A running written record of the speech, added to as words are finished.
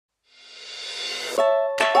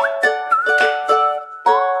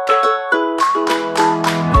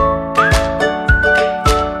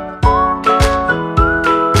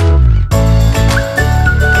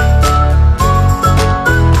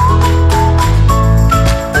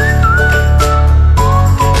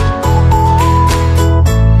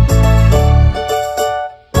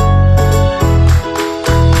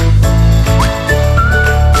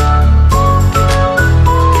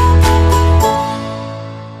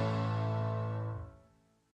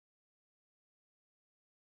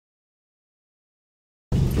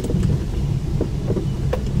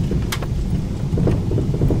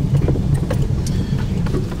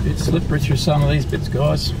Slippery through some of these bits,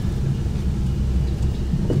 guys.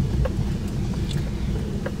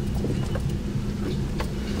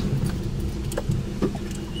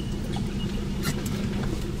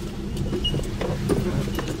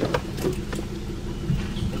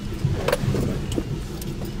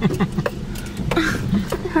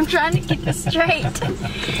 I'm trying to keep this straight.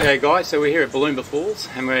 Okay guys, so we're here at Booloumba Falls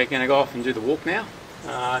and we're going to go off and do the walk now.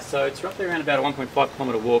 So it's roughly around about a 1.5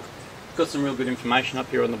 kilometre walk. Got some real good information up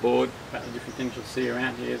here on the board about the different things you'll see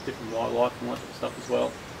around here. There's different wildlife and all that sort of stuff as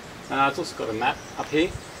well. It's also got a map up here.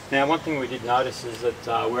 Now one thing we did notice is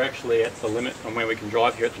that we're actually at the limit on where we can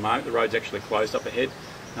drive here at the moment. The road's actually closed up ahead.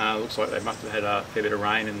 Looks like they must have had a fair bit of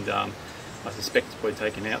rain and I suspect it's probably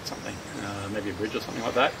taken out something, maybe a bridge or something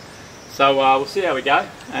like that. So we'll see how we go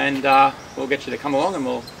and we'll get you to come along and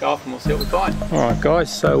we'll go off and we'll see what we find. Alright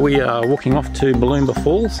guys, so we are walking off to Booloumba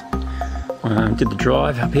Falls. Did the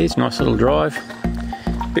drive up here, it's a nice little drive.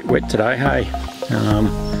 A bit wet today, hey,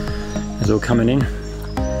 as we were coming in. It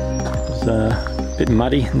was a bit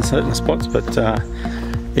muddy in certain spots, but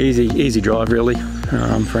easy drive really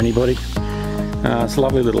for anybody. It's a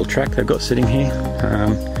lovely little track they've got sitting here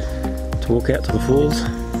to walk out to the falls.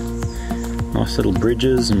 Nice little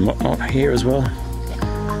bridges and whatnot here as well.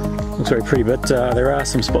 Looks very pretty, but there are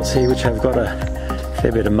some spots here which have got a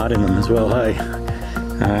fair bit of mud in them as well, hey.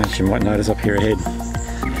 As you might notice up here ahead.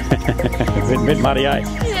 a bit muddy, eh?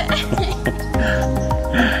 Yeah.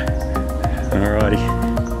 Alrighty.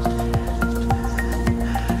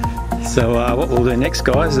 So what we'll do next,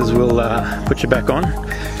 guys, is we'll put you back on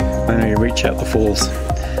when we reach out the falls.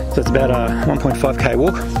 So it's about a 1.5k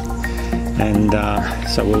walk, and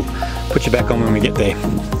so we'll put you back on when we get there.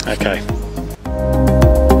 Okay.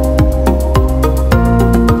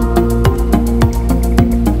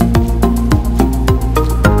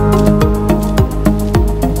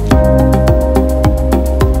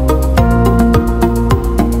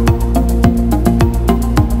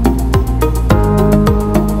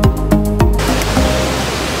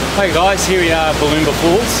 Hey guys, here we are at Booloumba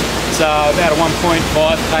Falls. It's about a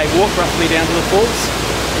 1.5k walk roughly down to the falls.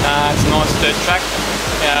 It's a nice dirt track.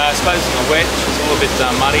 I suppose in the wet it's a little bit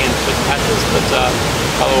muddy and just patches, but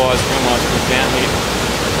otherwise real nice walk down here.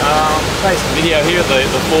 Take some video here of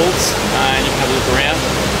the falls and you can have a look around.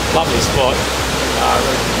 Lovely spot,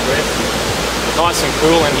 really good rest. It's nice and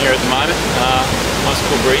cool in here at the moment. Nice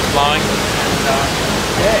cool breeze blowing. And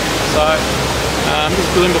yeah, so this is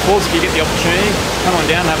Booloumba Falls. If you get the opportunity, come on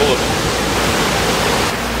down and have a look.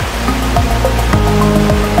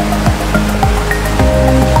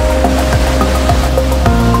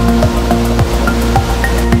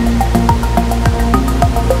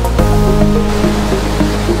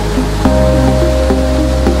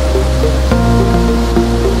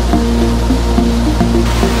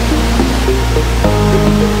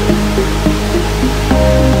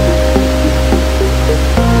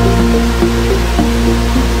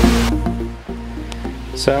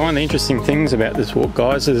 So one of the interesting things about this walk,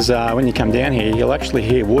 guys, is when you come down here, you'll actually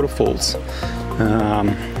hear waterfalls.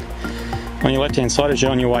 On your left hand side as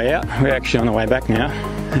you're on your way out, we're actually on the way back now,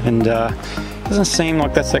 and it doesn't seem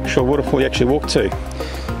like that's the actual waterfall you actually walk to.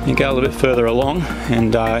 You go a little bit further along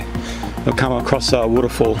and you'll come across a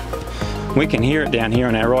waterfall. We can hear it down here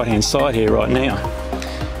on our right hand side here right now,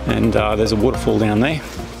 and there's a waterfall down there.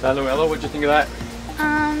 So Luella, what did you think of that?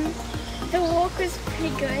 The walk was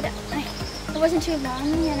pretty good. It wasn't too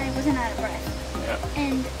long and I wasn't out of breath. Yeah.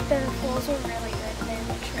 And the falls were really good. They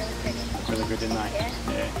looked really pretty. Really good, didn't they?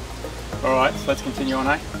 Yeah. Alright, so let's continue on,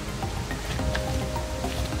 eh?